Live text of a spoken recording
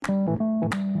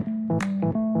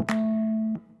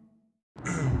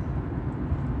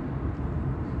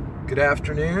Good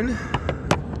afternoon.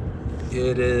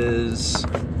 It is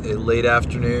a late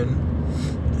afternoon,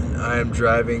 and I am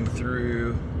driving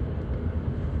through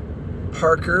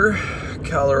Parker,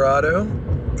 Colorado.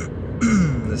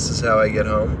 This is how I get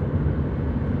home.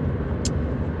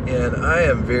 And I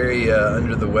am very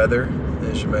under the weather,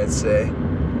 as you might say.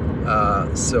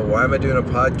 So why am I doing a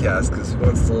podcast? Because who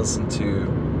wants to listen to,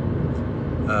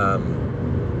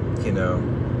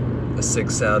 a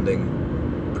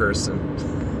sick-sounding person?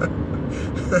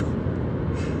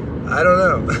 I don't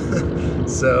know.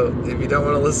 So if you don't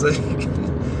want to listen, you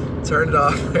can turn it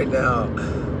off right now.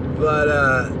 But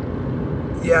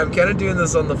I'm kind of doing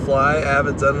this on the fly. I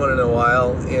haven't done one in a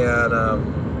while, and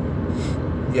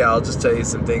I'll just tell you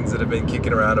some things that have been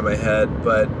kicking around in my head.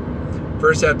 But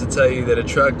first I have to tell you that a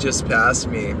truck just passed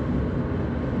me,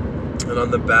 and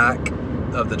on the back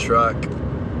of the truck,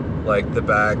 like the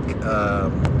back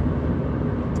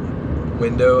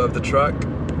window of the truck,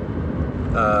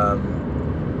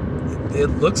 it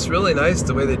looks really nice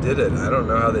the way they did it. I don't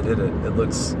know how they did it. It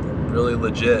looks really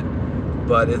legit,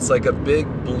 but it's like a big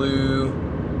blue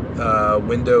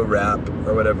window wrap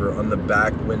or whatever on the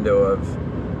back window of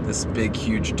this big,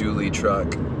 huge dually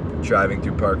truck driving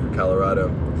through Parker, Colorado.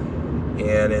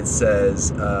 And it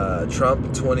says,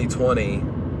 Trump 2020,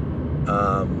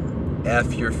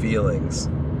 F your feelings.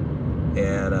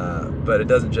 And, but it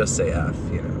doesn't just say F,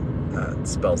 it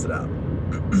spells it out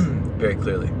very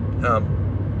clearly.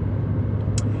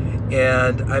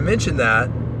 And I mentioned that,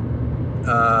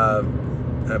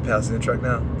 I'm passing the truck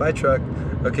now. Bye, truck.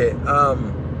 Okay, I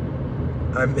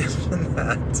mentioned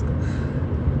that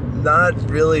not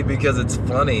really because it's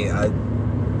funny. I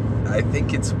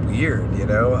think it's weird,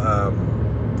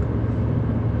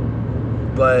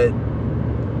 but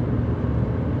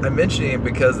I'm mentioning it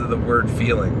because of the word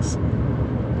feelings.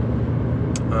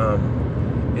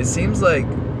 It seems like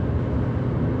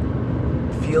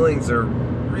feelings are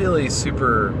really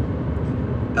super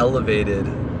elevated,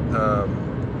 and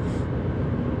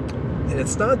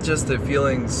it's not just that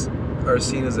feelings are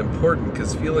seen as important,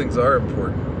 because feelings are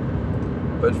important,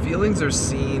 but feelings are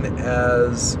seen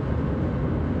as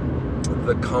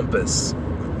the compass,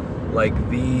 like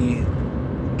the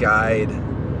guide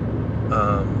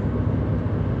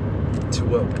to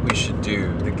what we should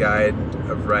do, the guide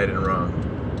of right and wrong.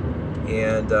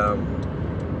 And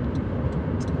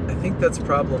I think that's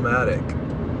problematic.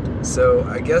 So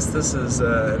I guess this is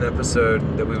an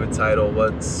episode that we would title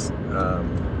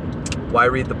Why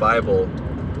Read the Bible?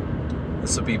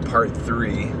 This will be part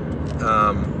 3.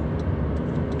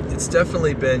 It's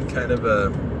definitely been kind of a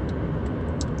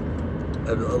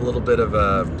little bit of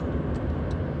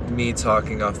me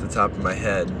talking off the top of my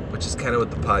head, which is kind of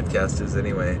what the podcast is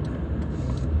anyway.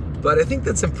 But I think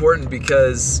that's important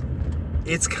because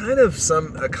it's kind of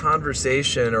a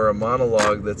conversation or a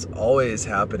monologue that's always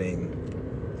happening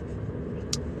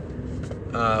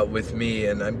with me,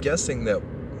 and I'm guessing that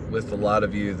with a lot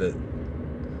of you that,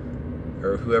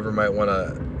 or whoever might want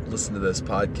to listen to this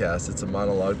podcast, it's a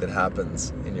monologue that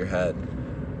happens in your head.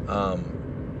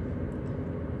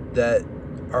 That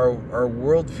our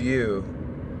worldview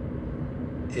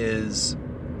is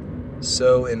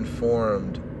so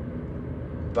informed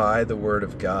by the Word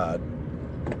of God,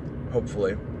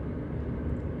 hopefully,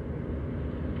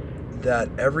 that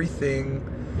everything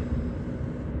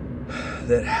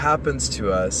that happens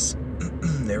to us,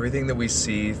 everything that we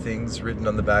see, things written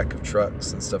on the back of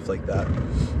trucks and stuff like that,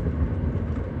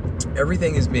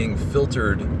 everything is being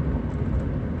filtered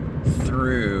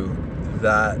through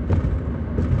that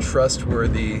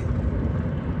trustworthy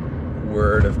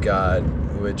Word of God,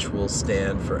 which will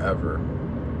stand forever.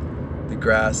 The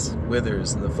grass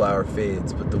withers and the flower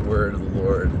fades, but the word of the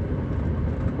Lord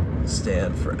will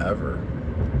stand forever.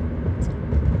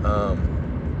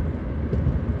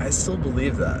 I still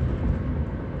believe that.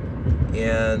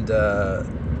 And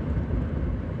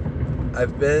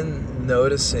I've been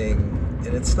noticing,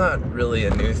 and it's not really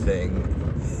a new thing.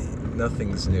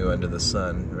 Nothing's new under the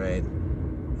sun, right?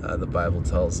 The Bible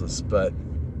tells us. But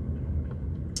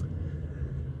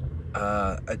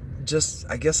I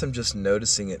guess I'm just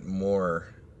noticing it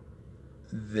more.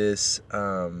 This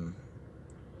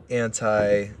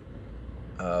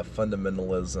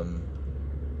anti-fundamentalism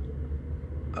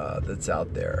that's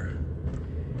out there,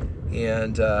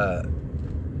 and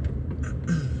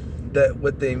that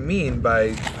what they mean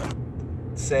by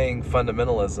saying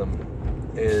fundamentalism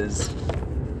is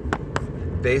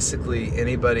basically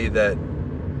anybody that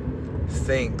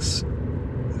thinks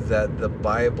that the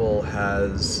Bible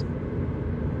has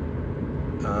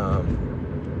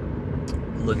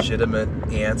legitimate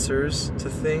answers to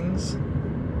things,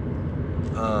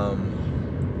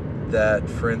 that,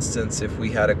 for instance, if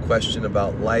we had a question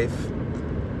about life,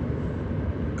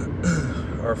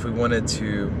 or if we wanted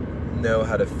to know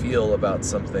how to feel about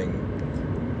something,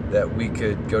 that we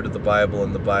could go to the Bible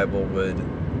and the Bible would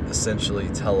essentially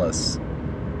tell us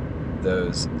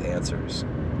those answers.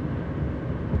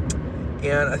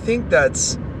 And I think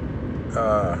that's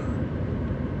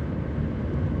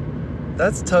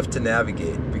tough to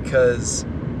navigate, because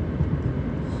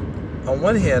on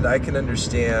one hand, I can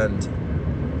understand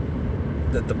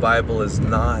that the Bible is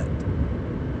not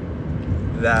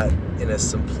that in a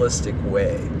simplistic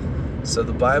way. So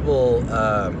the Bible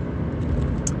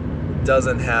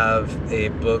doesn't have a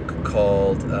book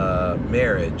called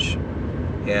Marriage,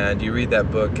 and you read that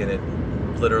book and it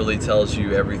literally tells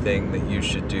you everything that you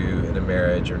should do in a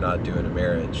marriage or not do in a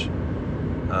marriage.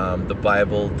 The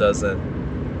Bible doesn't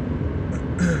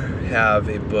have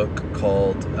a book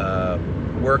called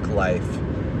Work Life,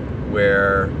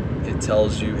 where it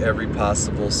tells you every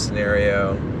possible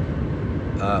scenario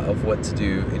of what to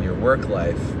do in your work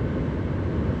life,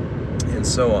 and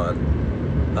so on.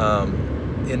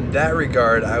 In that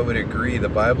regard, I would agree the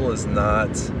Bible is not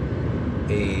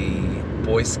a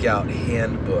Boy Scout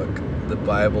handbook. The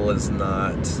Bible is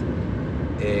not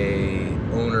a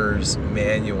owner's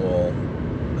manual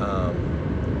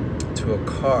to a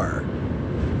car.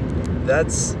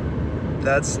 That's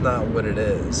not what it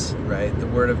is, right? The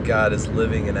Word of God is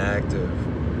living and active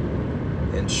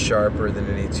and sharper than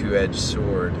any two-edged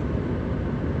sword,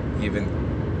 even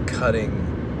cutting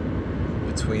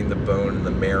between the bone and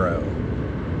the marrow.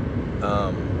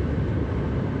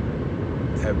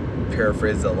 I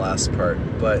paraphrased the last part,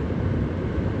 but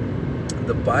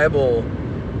the Bible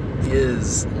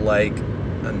is like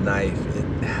a knife. It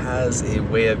has a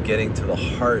way of getting to the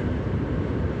heart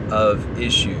of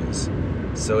issues.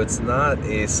 So it's not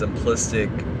a simplistic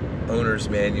owner's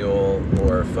manual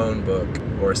or phone book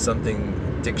or something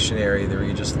dictionary where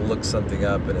you just look something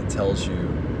up and it tells you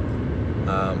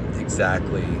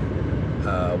exactly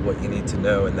what you need to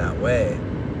know in that way.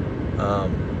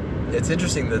 It's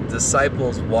interesting that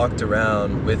disciples walked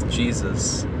around with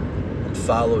Jesus and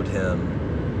followed him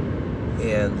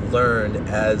and learned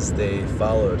as they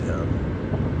followed him.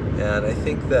 And I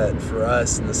think that for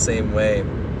us, in the same way,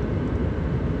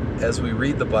 as we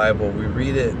read the Bible, we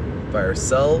read it by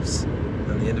ourselves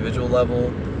on the individual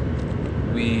level.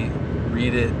 We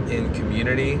read it in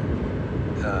community,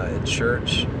 in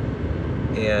church,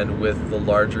 and with the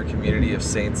larger community of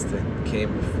saints that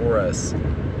came before us.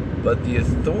 But the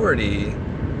authority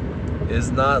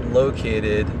is not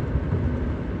located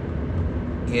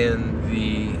in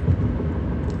the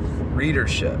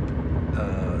readership.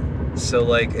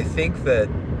 So I think that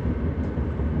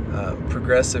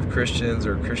progressive Christians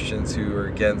or Christians who are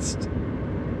against,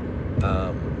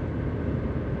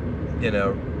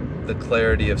 the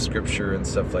clarity of Scripture and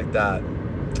stuff like that,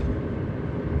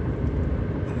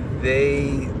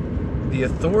 the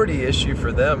authority issue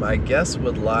for them, I guess,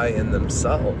 would lie in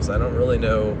themselves. I don't really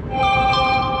know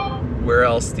where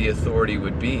else the authority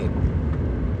would be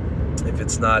if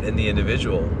it's not in the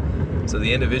individual. So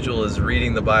the individual is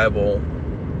reading the Bible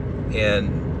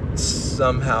and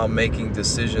somehow making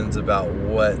decisions about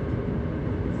what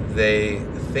they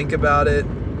think about it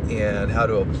and how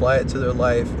to apply it to their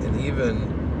life. And even,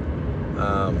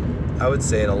 I would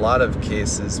say in a lot of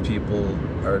cases, people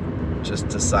are just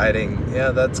deciding, yeah,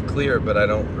 that's clear, but I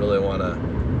don't really want to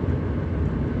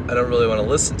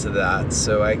listen to that,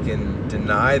 so I can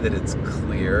deny that it's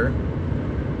clear,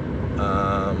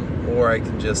 or I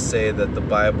can just say that the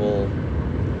Bible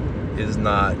is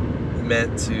not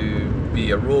meant to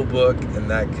be a rule book, and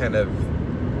that kind of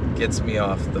gets me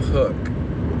off the hook,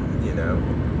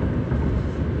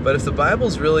 But if the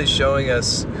Bible's really showing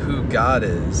us who God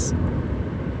is,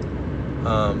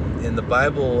 and the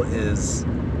Bible is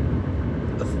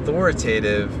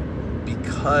authoritative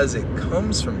because it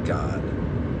comes from God,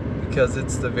 because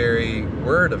it's the very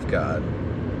Word of God,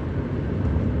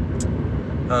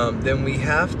 then we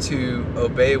have to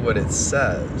obey what it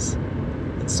says.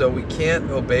 And so we can't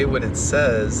obey what it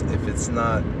says if it's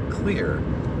not clear.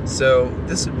 So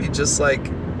this would be just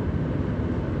like,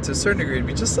 to a certain degree, it'd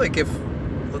be just like if,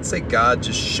 let's say, God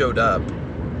just showed up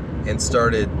and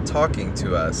started talking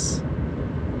to us.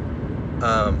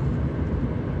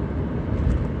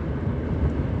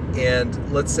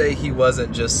 And let's say he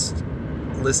wasn't just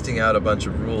listing out a bunch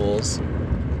of rules,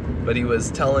 but he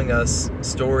was telling us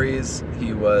stories.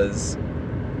 He was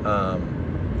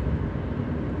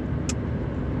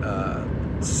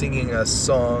singing us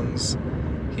songs.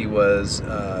 He was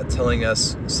telling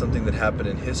us something that happened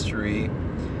in history,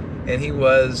 and he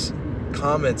was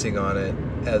commenting on it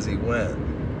as he went.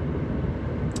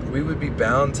 we would be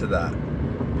bound to that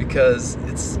because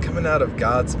it's coming out of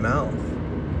God's mouth.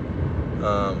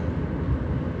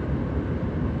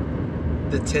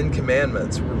 The Ten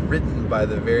Commandments were written by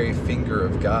the very finger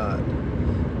of God.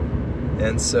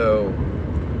 And so,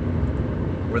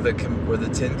 were the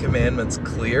Ten Commandments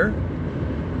clear?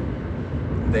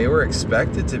 They were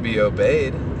expected to be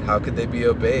obeyed. How could they be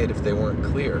obeyed if they weren't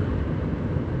clear?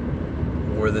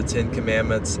 Were the Ten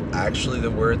Commandments actually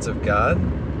the words of God?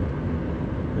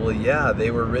 Well, yeah,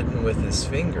 they were written with his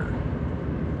finger.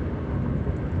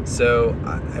 So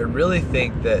I really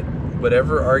think that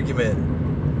whatever argument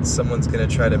someone's going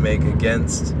to try to make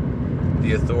against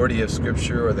the authority of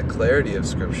Scripture or the clarity of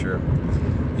Scripture,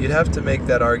 you'd have to make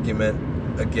that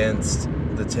argument against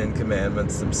the Ten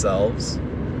Commandments themselves,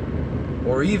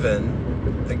 or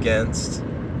even against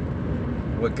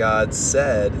what God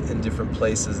said in different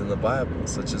places in the Bible,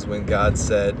 such as when God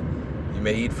said, "You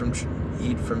may eat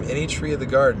from any tree of the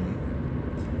garden,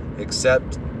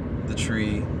 except the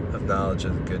tree of knowledge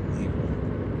of good and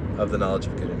evil, of the knowledge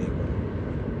of good and evil."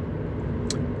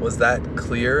 Was that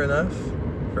clear enough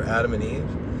for Adam and Eve?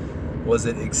 Was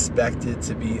it expected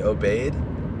to be obeyed?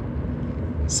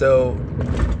 So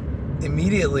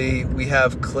immediately we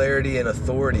have clarity and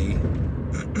authority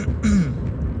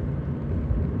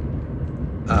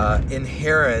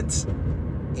inherent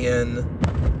in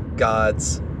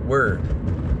God's word.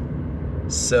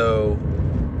 So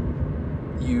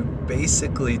you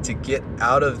basically, to get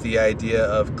out of the idea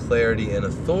of clarity and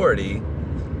authority,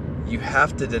 you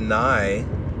have to deny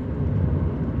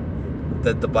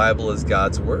that the Bible is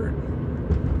God's word.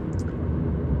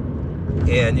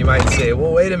 And you might say,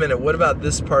 well, wait a minute, what about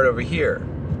this part over here?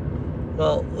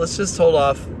 Well, let's just hold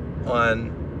off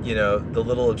on, the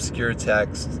little obscure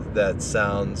text that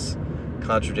sounds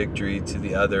contradictory to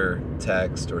the other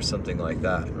text or something like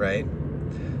that, right?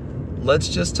 Let's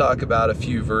just talk about a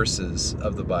few verses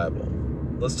of the Bible.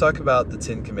 Let's talk about the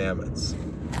Ten Commandments.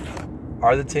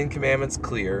 Are the Ten Commandments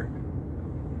clear?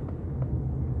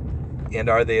 And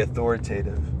are they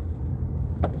authoritative?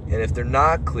 And if they're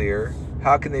not clear,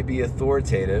 how can they be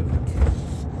authoritative?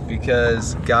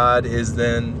 Because God is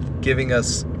then giving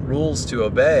us rules to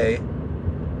obey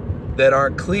that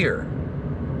aren't clear,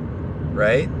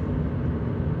 right?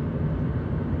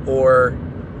 Or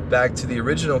back to the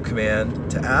original command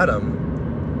to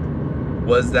Adam,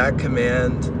 was that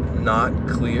command not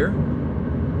clear?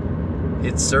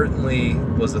 It certainly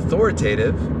was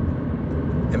authoritative,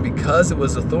 and because it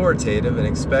was authoritative and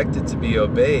expected to be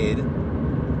obeyed,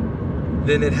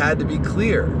 then it had to be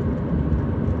clear.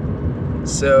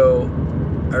 So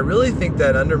I really think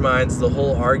that undermines the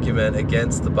whole argument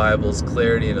against the Bible's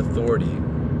clarity and authority,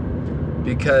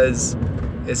 because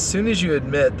as soon as you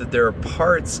admit that there are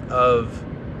parts of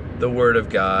the Word of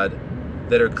God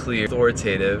that are clear,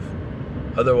 authoritative,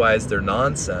 otherwise they're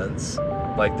nonsense,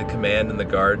 like the command in the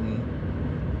garden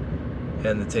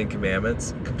and the Ten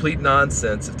Commandments, complete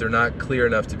nonsense if they're not clear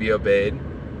enough to be obeyed,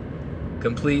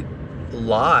 complete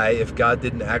lie if God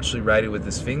didn't actually write it with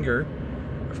his finger,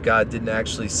 if God didn't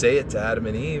actually say it to Adam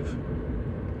and Eve.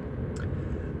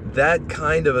 That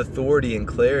kind of authority and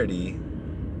clarity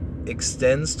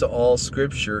extends to all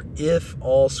Scripture if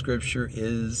all Scripture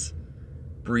is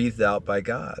breathed out by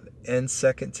God. And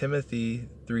 2 Timothy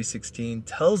 3:16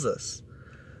 tells us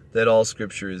that all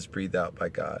Scripture is breathed out by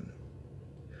God.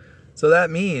 So that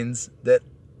means that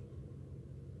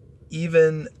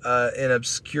even an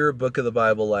obscure book of the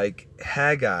Bible like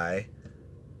Haggai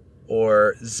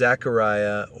or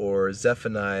Zechariah or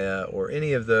Zephaniah or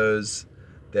any of those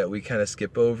that we kind of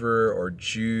skip over, or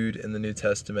Jude in the New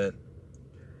Testament,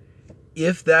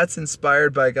 if that's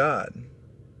inspired by God,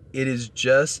 it is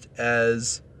just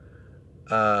as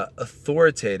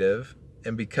authoritative,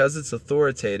 and because it's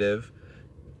authoritative,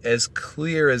 as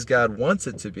clear as God wants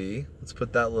it to be. Let's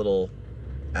put that little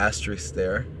asterisk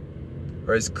there.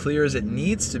 Or as clear as it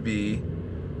needs to be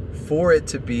for it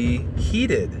to be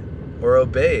heeded or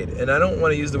obeyed. And I don't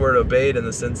want to use the word obeyed in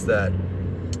the sense that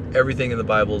everything in the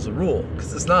Bible is a rule,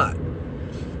 because it's not.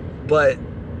 But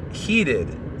heeded,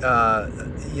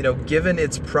 given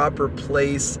its proper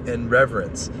place and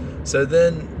reverence. So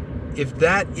then, if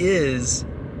that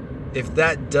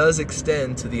does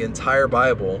extend to the entire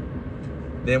Bible,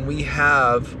 then we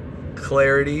have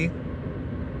clarity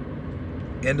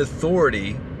and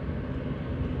authority.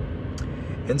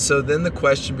 And so then the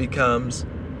question becomes,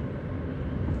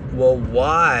 well,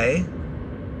 why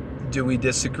do we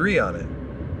disagree on it?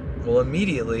 Well,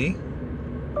 immediately,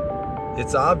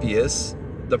 it's obvious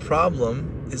the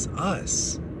problem is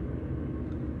us.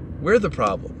 We're the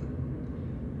problem.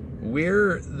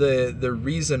 We're the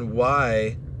reason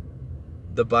why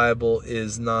the Bible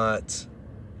is not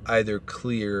either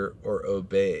clear or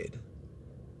obeyed.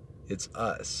 It's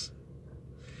us.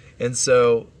 And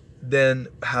so then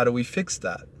how do we fix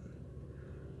that?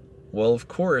 Well, of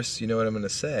course, you know what I'm going to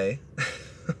say.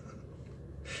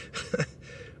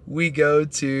 We go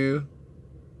to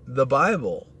the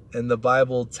Bible, and the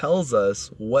Bible tells us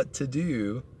what to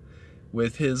do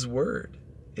with His Word.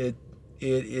 It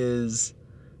is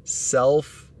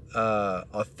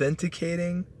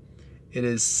self-authenticating. It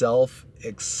is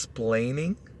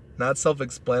self-explaining, not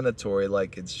self-explanatory,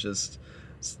 like it's just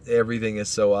everything is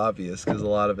so obvious, because a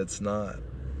lot of it's not.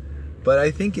 But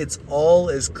I think it's all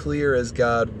as clear as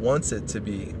God wants it to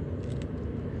be.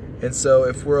 And so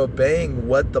if we're obeying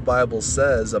what the Bible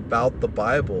says about the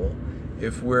Bible,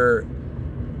 if we're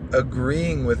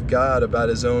agreeing with God about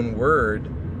His own Word,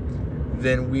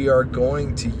 then we are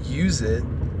going to use it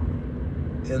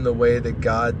in the way that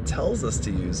God tells us to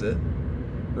use it.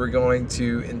 We're going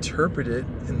to interpret it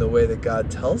in the way that God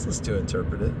tells us to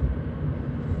interpret it.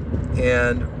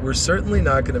 And we're certainly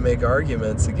not going to make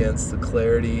arguments against the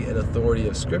clarity and authority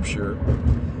of Scripture,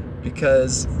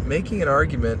 because making an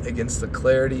argument against the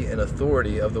clarity and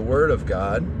authority of the Word of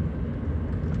God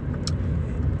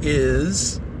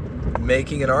is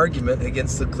making an argument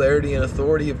against the clarity and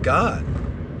authority of God.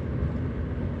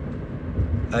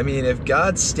 I mean, if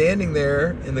God's standing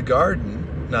there in the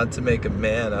garden, not to make a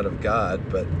man out of God,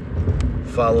 but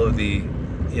follow the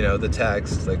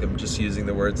text, like I'm just using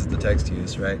the words that the text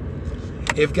used, right?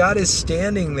 If God is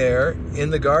standing there in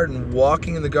the garden,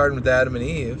 walking in the garden with Adam and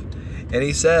Eve, and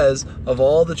He says, of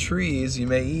all the trees you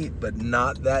may eat, but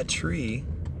not that tree,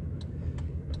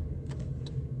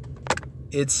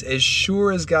 it's as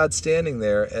sure as God standing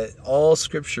there, all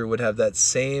Scripture would have that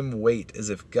same weight as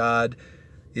if God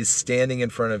is standing in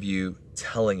front of you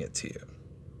telling it to you.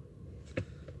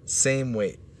 Same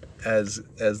weight as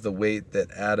the weight that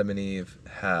Adam and Eve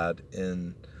had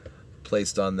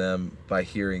placed on them by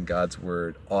hearing God's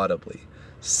word audibly.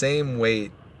 Same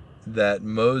weight that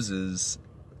Moses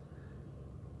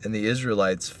and the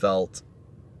Israelites felt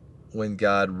when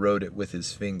God wrote it with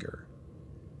His finger,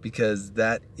 because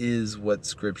that is what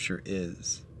Scripture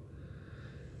is.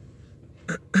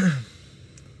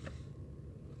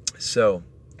 So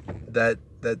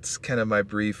that's kind of my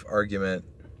brief argument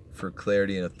for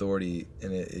clarity and authority,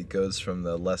 and it goes from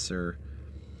the lesser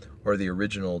or the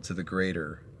original to the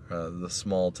greater, the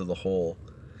small to the whole.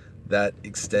 That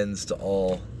extends to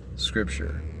all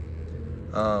Scripture.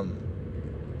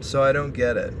 So I don't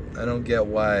get it. I don't get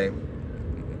why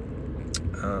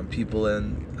people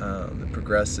in the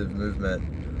progressive movement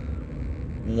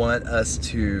want us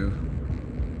to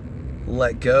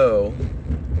let go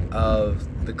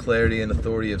of the clarity and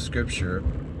authority of Scripture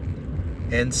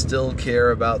and still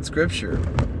care about Scripture.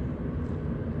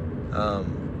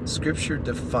 Scripture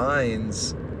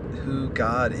defines who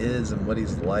God is and what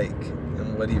He's like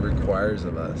and what He requires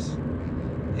of us,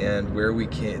 and where we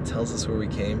came. Tells us where we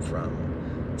came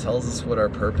from, tells us what our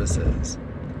purpose is.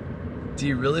 Do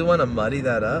you really want to muddy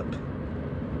that up?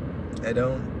 I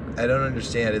don't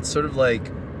understand. It's sort of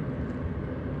like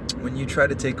when you try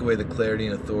to take away the clarity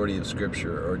and authority of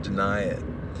Scripture or deny it.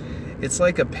 It's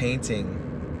like a painting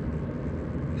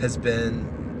has been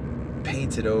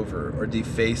painted over or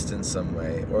defaced in some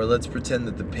way, or let's pretend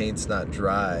that the paint's not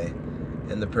dry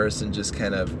and the person just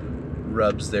kind of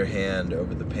rubs their hand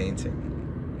over the painting.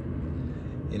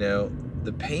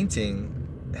 The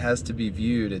painting has to be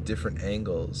viewed at different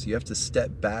angles. You have to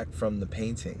step back from the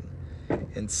painting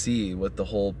and see what the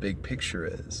whole big picture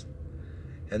is.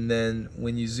 And then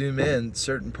when you zoom in,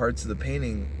 certain parts of the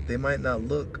painting, they might just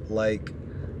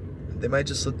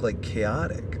look like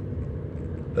chaotic,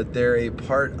 but they're a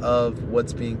part of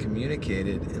what's being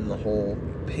communicated in the whole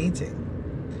painting.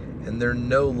 And they're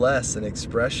no less an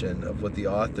expression of what the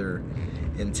author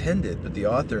intended, but the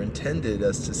author intended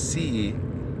us to see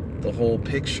the whole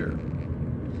picture.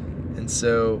 And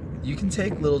so you can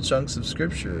take little chunks of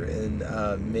Scripture and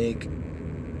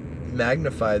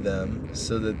magnify them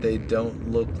so that they don't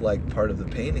look like part of the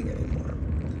painting anymore.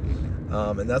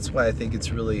 And that's why I think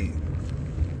it's really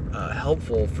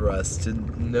helpful for us to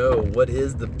know what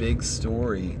is the big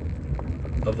story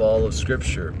of all of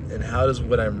Scripture, and how does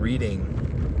what I'm reading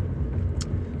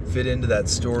fit into that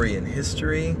story in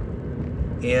history,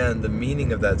 and the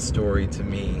meaning of that story to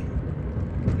me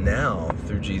now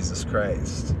through Jesus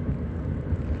Christ.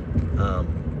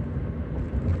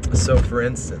 So for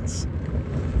instance,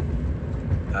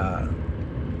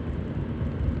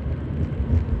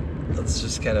 let's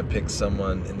just kind of pick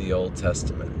someone in the Old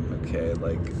Testament, okay,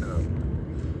 like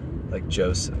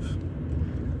Joseph.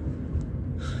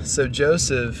 So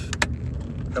Joseph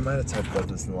I might have talked about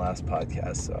this in the last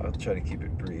podcast, so I'll try to keep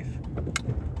it brief.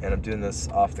 And I'm doing this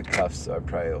off the cuff, so I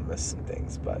probably will miss some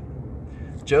things. But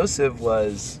Joseph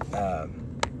was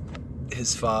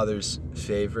his father's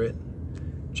favorite.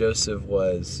 Joseph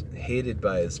was hated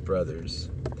by his brothers.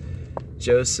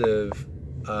 Joseph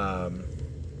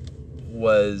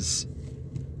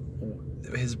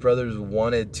his brothers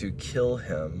wanted to kill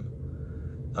him.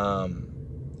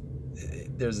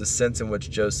 There's a sense in which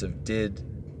Joseph did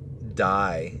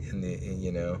die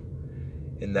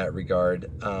in that regard.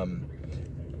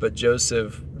 But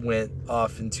Joseph went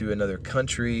off into another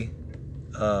country.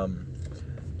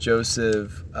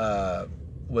 Joseph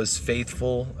was a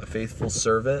faithful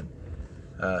servant.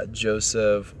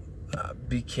 Joseph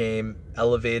became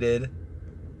elevated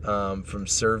from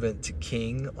servant to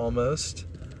king almost.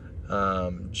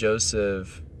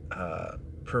 Joseph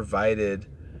provided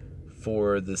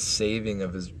for the saving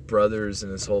of his brothers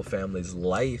and his whole family's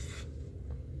life.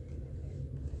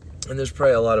 And there's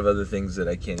probably a lot of other things that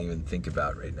I can't even think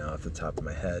about right now off the top of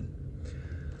my head.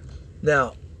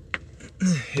 Now,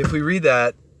 if we read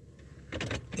that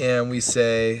and we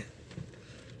say,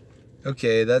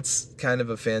 okay, that's kind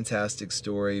of a fantastic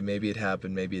story. Maybe it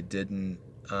happened, maybe it didn't.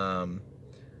 The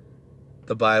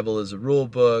Bible is a rule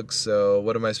book, so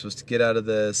what am I supposed to get out of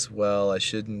this? Well, I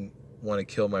shouldn't want to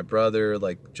kill my brother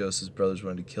like Joseph's brothers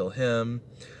wanted to kill him.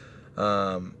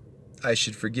 I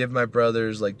should forgive my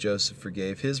brothers like Joseph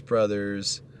forgave his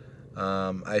brothers.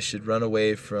 I should run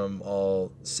away from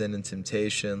all sin and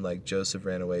temptation like Joseph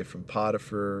ran away from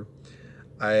Potiphar's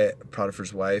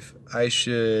wife. I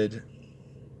should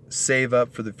save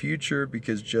up for the future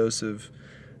because Joseph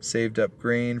saved up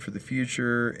grain for the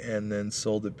future and then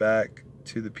sold it back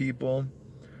to the people.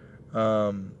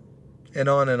 And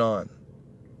on and on.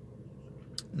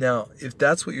 Now, if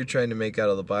that's what you're trying to make out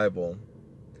of the Bible,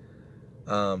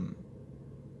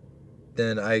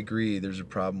 then I agree there's a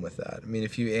problem with that. I mean,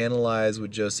 if you analyze what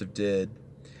Joseph did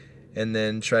and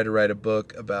then try to write a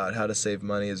book about how to save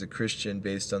money as a Christian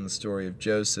based on the story of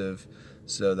Joseph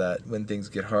so that when things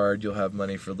get hard, you'll have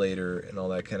money for later and all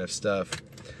that kind of stuff,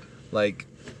 like,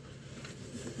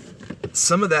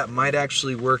 some of that might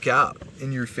actually work out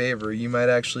in your favor. You might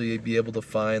actually be able to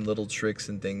find little tricks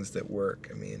and things that work.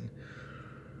 I mean,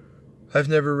 I've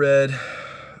never read,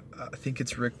 I think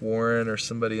it's Rick Warren or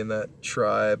somebody in that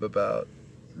tribe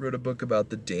wrote a book about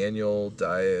the Daniel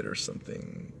diet or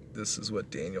something. This is what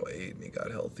Daniel ate and he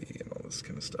got healthy and all this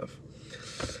kind of stuff.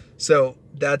 So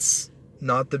that's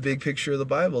not the big picture of the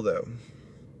Bible, though.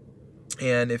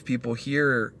 And if people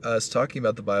hear us talking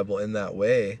about the Bible in that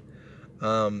way,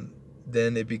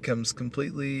 then it becomes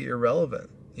completely irrelevant.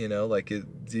 Do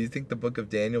you think the book of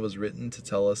Daniel was written to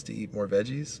tell us to eat more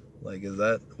veggies? Like, is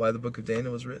that why the book of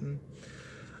Daniel was written?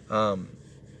 I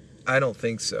don't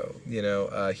think so.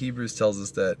 Hebrews tells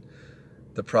us that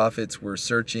the prophets were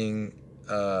searching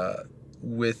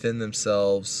within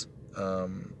themselves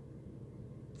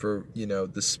for,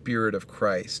 the Spirit of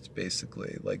Christ,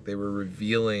 basically. Like, they were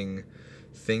revealing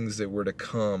things that were to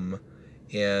come.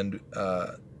 And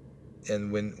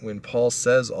when Paul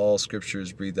says all Scripture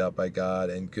is breathed out by God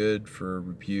and good for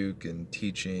rebuke and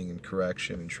teaching and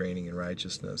correction and training in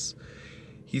righteousness,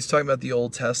 he's talking about the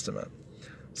Old Testament.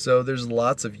 So there's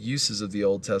lots of uses of the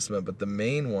Old Testament, but the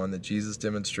main one that Jesus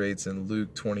demonstrates in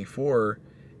Luke 24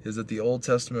 is that the Old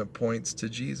Testament points to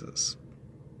Jesus.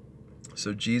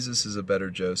 So Jesus is a better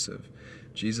Joseph.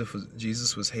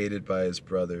 Jesus was hated by his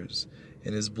brothers,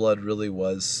 and his blood really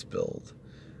was spilled.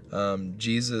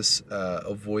 Jesus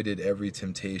avoided every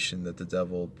temptation that the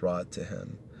devil brought to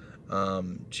him.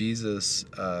 Jesus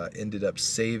ended up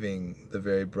saving the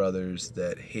very brothers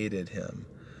that hated him.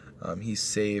 He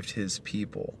saved his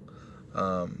people.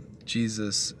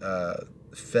 Jesus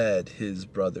fed his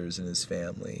brothers and his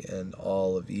family and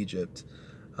all of Egypt.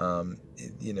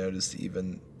 Just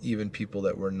even people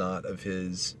that were not of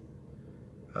his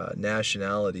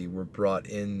nationality were brought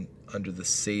in under the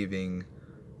saving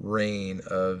reign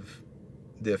of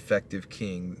the effective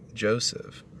king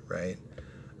Joseph, right?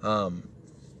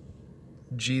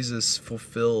 Jesus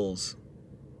fulfills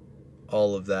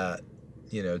all of that,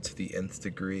 to the nth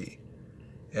degree.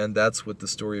 And that's what the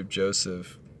story of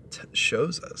Joseph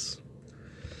shows us.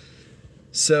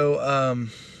 So,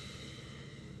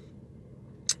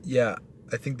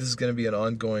 I think this is going to be an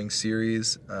ongoing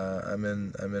series. I'm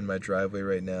in my driveway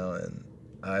right now, and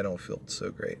I don't feel so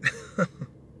great.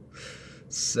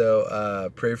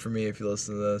 So pray for me if you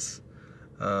listen to this,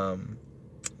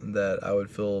 that I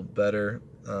would feel better.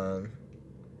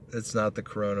 It's not the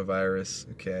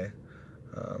coronavirus, okay?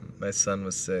 My son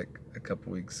was sick a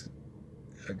couple weeks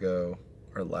ago,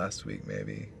 or last week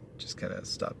maybe, just kind of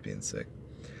stopped being sick.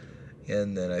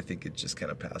 And then I think it just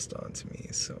kind of passed on to me.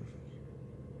 So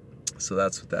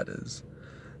that's what that is.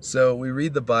 So we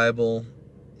read the Bible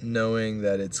knowing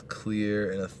that it's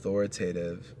clear and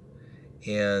authoritative.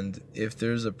 And if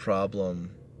there's a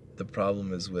problem, the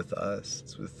problem is with us.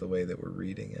 It's with the way that we're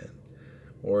reading it.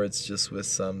 Or it's just with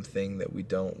something that we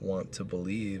don't want to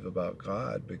believe about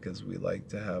God because we like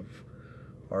to have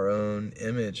our own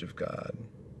image of God.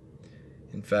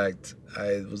 In fact,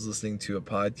 I was listening to a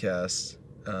podcast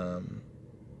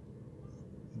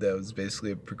that was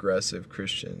basically a progressive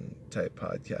Christian type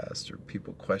podcast, or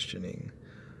people questioning,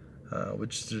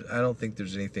 which I don't think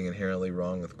there's anything inherently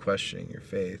wrong with questioning your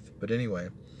faith. But anyway,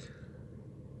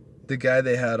 the guy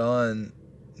they had on,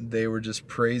 they were just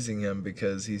praising him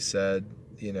because he said,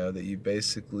 that you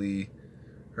basically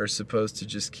are supposed to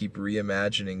just keep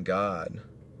reimagining God.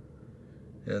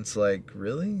 And it's like,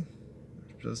 really?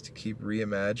 You're supposed to keep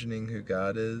reimagining who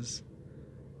God is?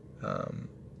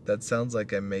 That sounds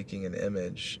like I'm making an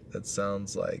image. That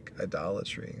sounds like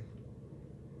idolatry.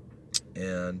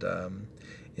 And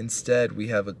instead, we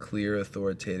have a clear,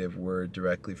 authoritative word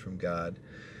directly from God,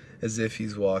 as if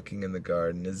he's walking in the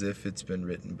garden, as if it's been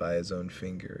written by his own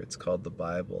finger. It's called the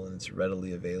Bible, and it's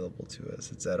readily available to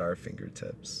us. It's at our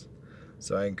fingertips.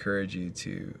 So I encourage you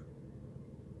to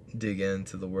dig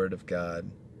into the Word of God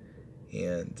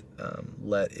and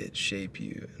let it shape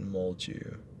you and mold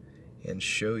you and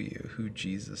show you who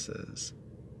Jesus is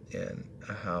and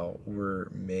how we're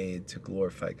made to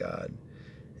glorify God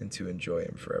and to enjoy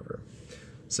him forever.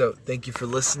 So thank you for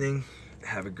listening.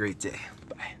 Have a great day.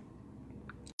 Bye.